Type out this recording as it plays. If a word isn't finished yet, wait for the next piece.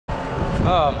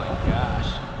Oh my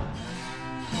gosh.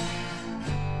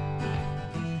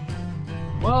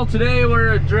 Well, today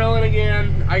we're drilling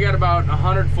again. I got about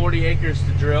 140 acres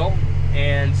to drill,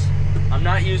 and I'm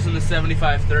not using the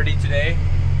 7530 today.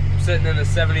 I'm sitting in the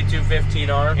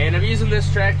 7215R, and I'm using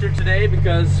this tractor today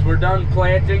because we're done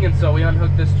planting, and so we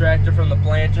unhooked this tractor from the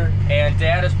planter. And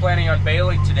Dad is planning on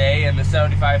baling today, and the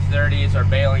 7530 is our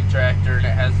baling tractor, and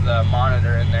it has the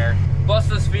monitor in there. Plus,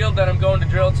 this field that I'm going to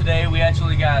drill today, we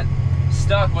actually got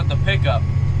stuck with the pickup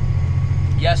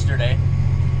yesterday,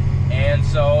 and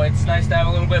so it's nice to have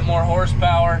a little bit more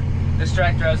horsepower. This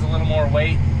tractor has a little more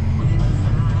weight.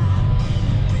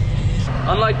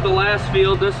 Unlike the last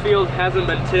field, this field hasn't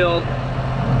been tilled,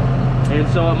 and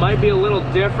so it might be a little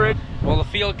different. Well, the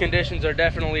field conditions are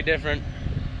definitely different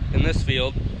in this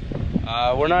field.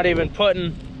 We're not even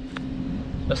putting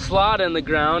a slot in the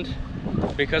ground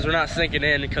because we're not sinking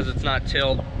in because it's not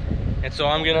tilled, and so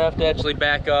I'm gonna have to actually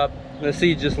back up. The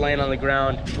seed's just laying on the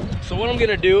ground. So what I'm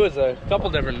gonna do is a couple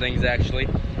different things actually.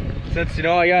 Since, you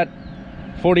know, I got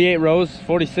 48 rows,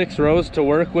 46 rows to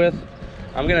work with,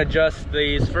 I'm gonna adjust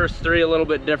these first three a little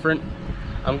bit different.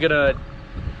 I'm gonna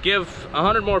give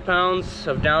 100 more pounds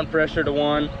of down pressure to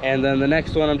one, and then the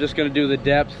next one I'm just gonna do the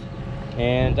depth,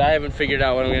 and I haven't figured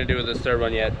out what I'm gonna do with this third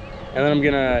one yet. And then I'm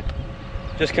gonna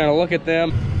just kind of look at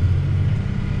them.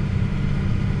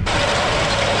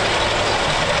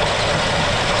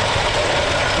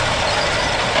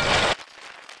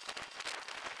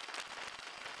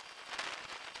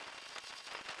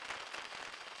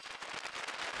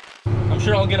 I'm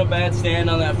sure I'll get a bad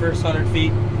stand on that first 100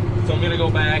 feet, so I'm gonna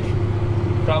go back,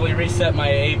 probably reset my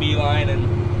AB line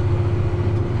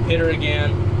and hit her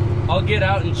again. I'll get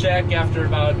out and check after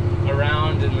about a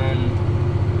round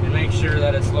and make sure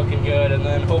that it's looking good, and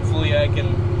then hopefully I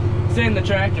can stay in the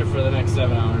tractor for the next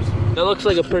 7 hours. That looks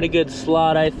like a pretty good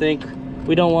slot, I think.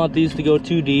 We don't want these to go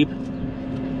too deep.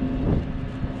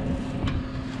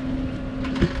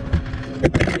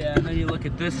 Yeah, and then you look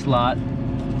at this slot,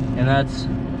 and that's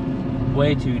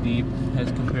way too deep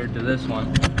as compared to this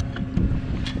one.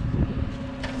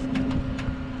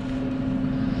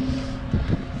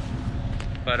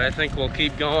 But I think we'll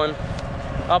keep going.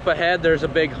 Up ahead there's a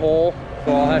big hole,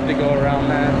 so I'll have to go around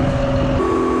that.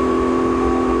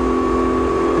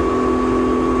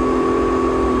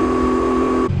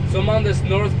 So I'm on this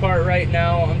north part right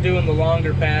now. I'm doing the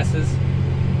longer passes,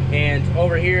 and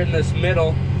over here in this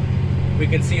middle we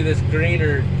can see this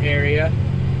greener area,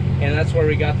 and that's where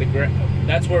we got the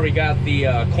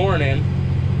corn in.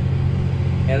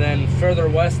 And then further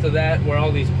west of that, where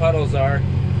all these puddles are,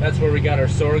 that's where we got our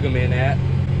sorghum in at.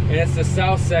 And it's the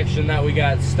south section that we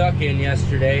got stuck in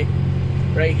yesterday.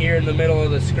 Right here in the middle of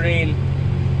the screen,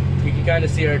 you can kind of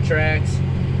see our tracks.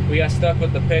 We got stuck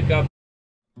with the pickup.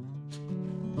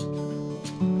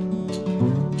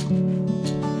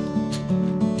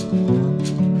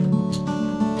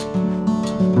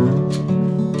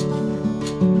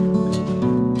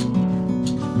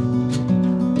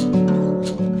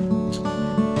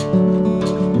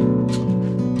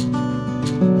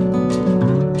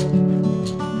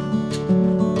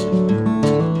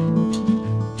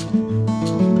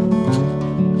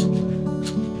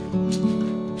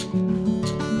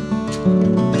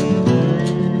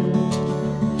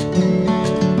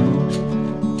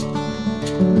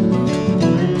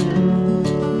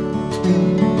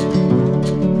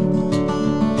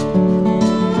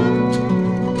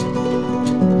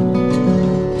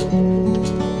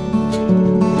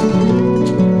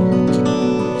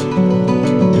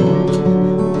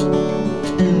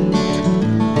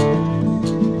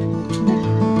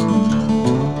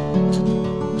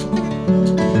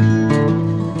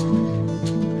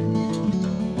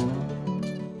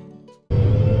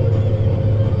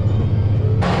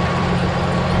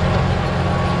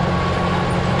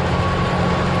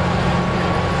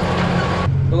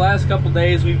 Last couple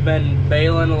days we've been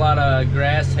baling a lot of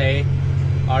grass hay.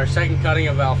 Our second cutting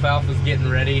of alfalfa is getting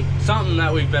ready. Something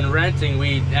that we've been renting,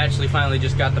 we actually finally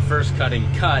just got the first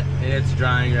cutting cut, and it's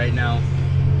drying right now.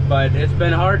 But it's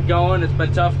been hard going, it's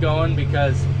been tough going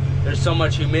because there's so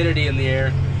much humidity in the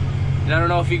air. And I don't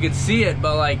know if you can see it,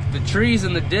 but like the trees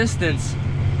in the distance,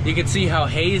 you can see how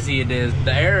hazy it is.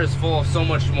 The air is full of so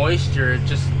much moisture,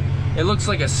 it looks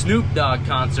like a Snoop Dogg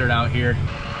concert out here.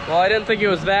 Well, I didn't think it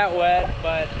was that wet,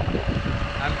 but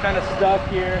I'm kind of stuck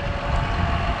here.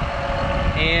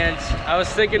 And I was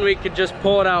thinking we could just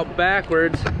pull it out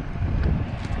backwards,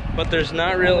 but there's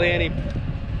not really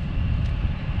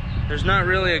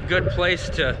a good place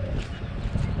to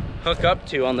hook up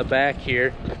to on the back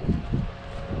here.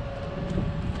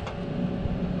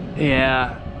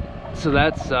 Yeah, so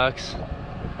that sucks.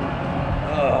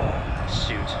 Oh,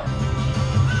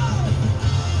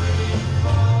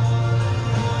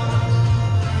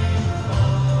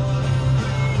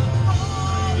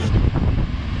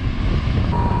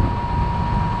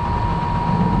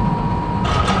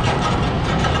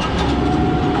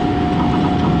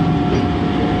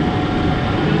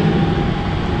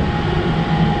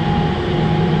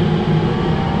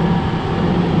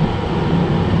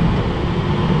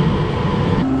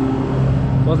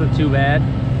 too bad.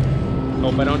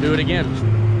 Hope I don't do it again.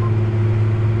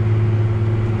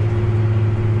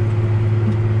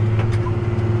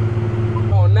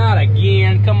 Oh, not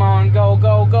again. Come on, go,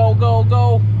 go, go, go,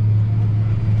 go.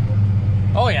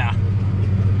 Oh yeah,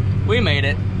 we made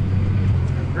it.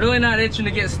 Really not itching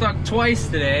to get stuck twice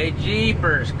today.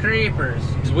 Jeepers creepers.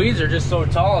 These weeds are just so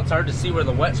tall, it's hard to see where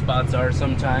the wet spots are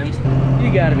sometimes.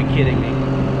 You gotta be kidding me.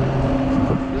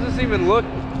 Does this even look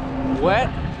wet?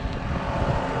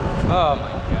 Oh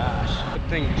my gosh. Good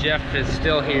thing Jeff is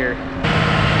still here.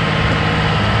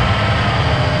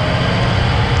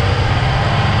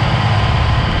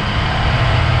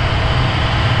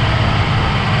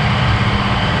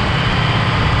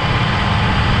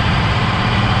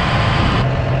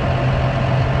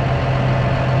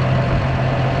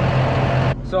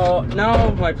 So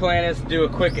now my plan is to do a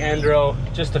quick endro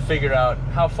just to figure out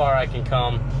how far I can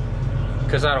come,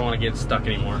 because I don't want to get stuck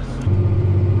anymore.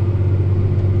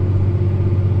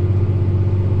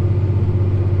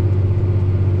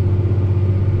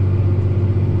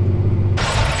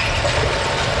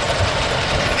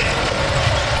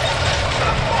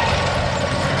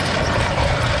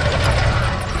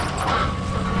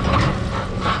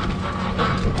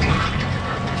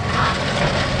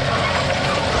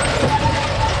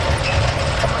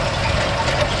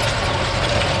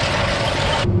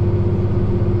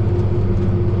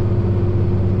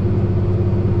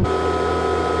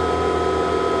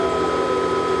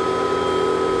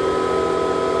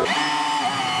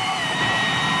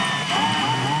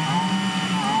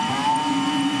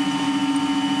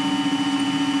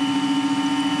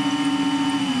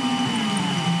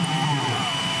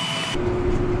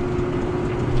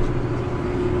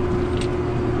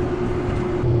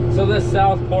 So this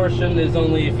south portion is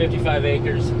only 55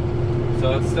 acres,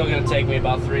 so it's still going to take me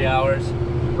about 3 hours.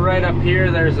 Right up here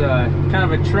there's a kind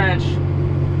of a trench,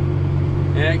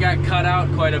 and it got cut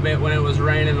out quite a bit when it was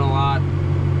raining a lot,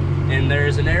 and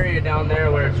there's an area down there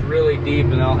where it's really deep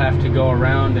and I'll have to go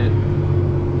around it,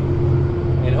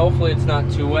 and hopefully it's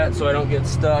not too wet so I don't get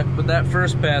stuck. But that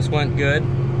first pass went good.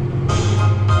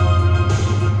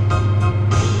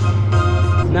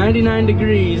 99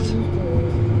 degrees.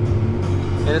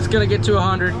 And it's gonna get to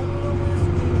 100.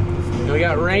 And we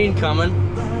got rain coming.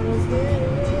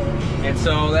 And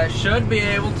so that should be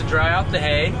able to dry out the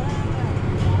hay,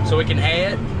 so we can hay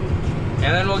it. And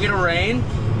then we'll get a rain.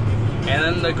 And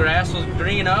then the grass will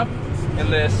green up.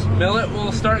 And this millet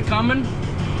will start coming.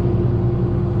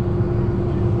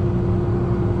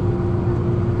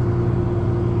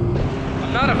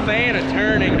 I'm not a fan of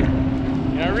turning.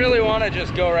 And I really wanna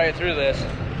just go right through this.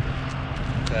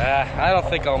 I don't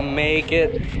think I'll make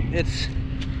it.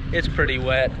 It's pretty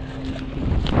wet.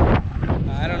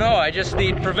 I don't know, I just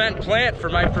need prevent plant for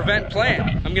my prevent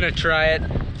plant. I'm gonna try it.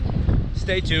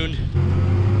 Stay tuned.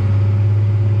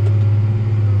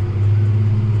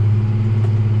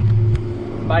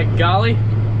 By golly,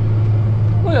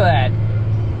 look at that.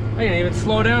 I can even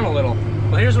slow down a little.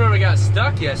 Well, here's where we got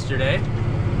stuck yesterday.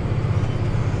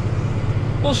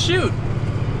 Well, shoot.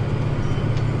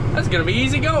 That's gonna be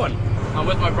easy going. I'm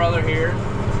with my brother here,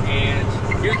 and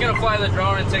he was gonna fly the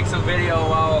drone and take some video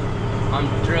while I'm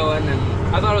drilling, and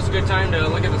I thought it was a good time to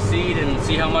look at the seed and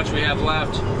see how much we have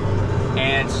left.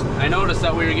 And I noticed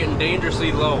that we were getting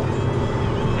dangerously low,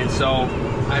 and so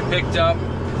I picked up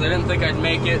because I didn't think I'd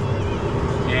make it,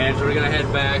 and we're gonna head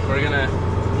back. We're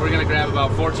gonna grab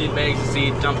about 14 bags of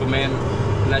seed, dump them in,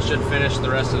 and that should finish the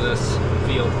rest of this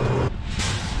field.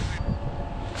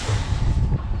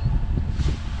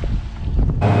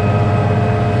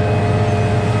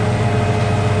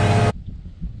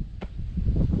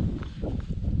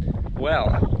 Well,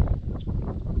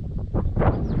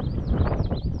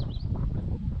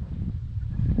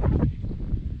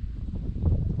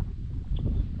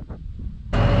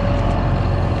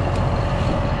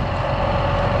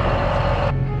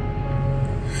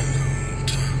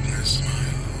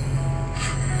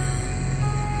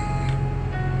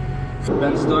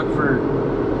 been stuck for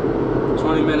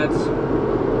 20 minutes.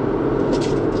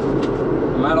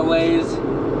 I'm out of lays.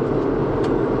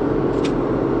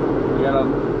 We got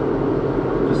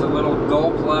just a little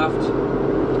gulp left.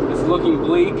 It's looking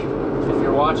bleak. If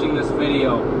you're watching this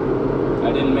video,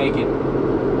 I didn't make it.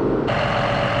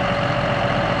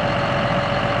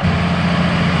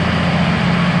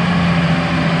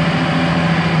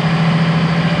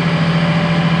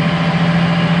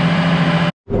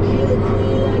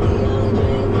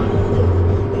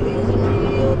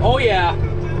 Oh yeah,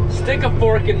 stick a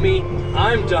fork in me.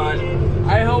 I'm done.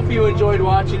 I hope you enjoyed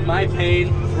watching my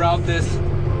pain throughout this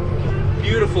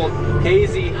beautiful,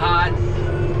 hazy, hot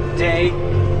day.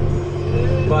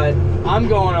 But I'm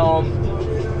going home.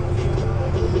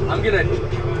 I'm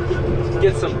gonna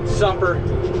get some supper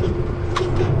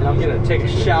and I'm gonna take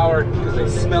a shower because they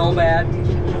smell bad.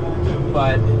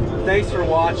 But thanks for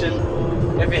watching.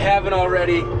 If you haven't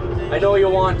already, I know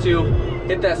you'll want to,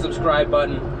 hit that subscribe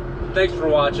button. Thanks for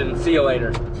watching. See you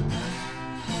later.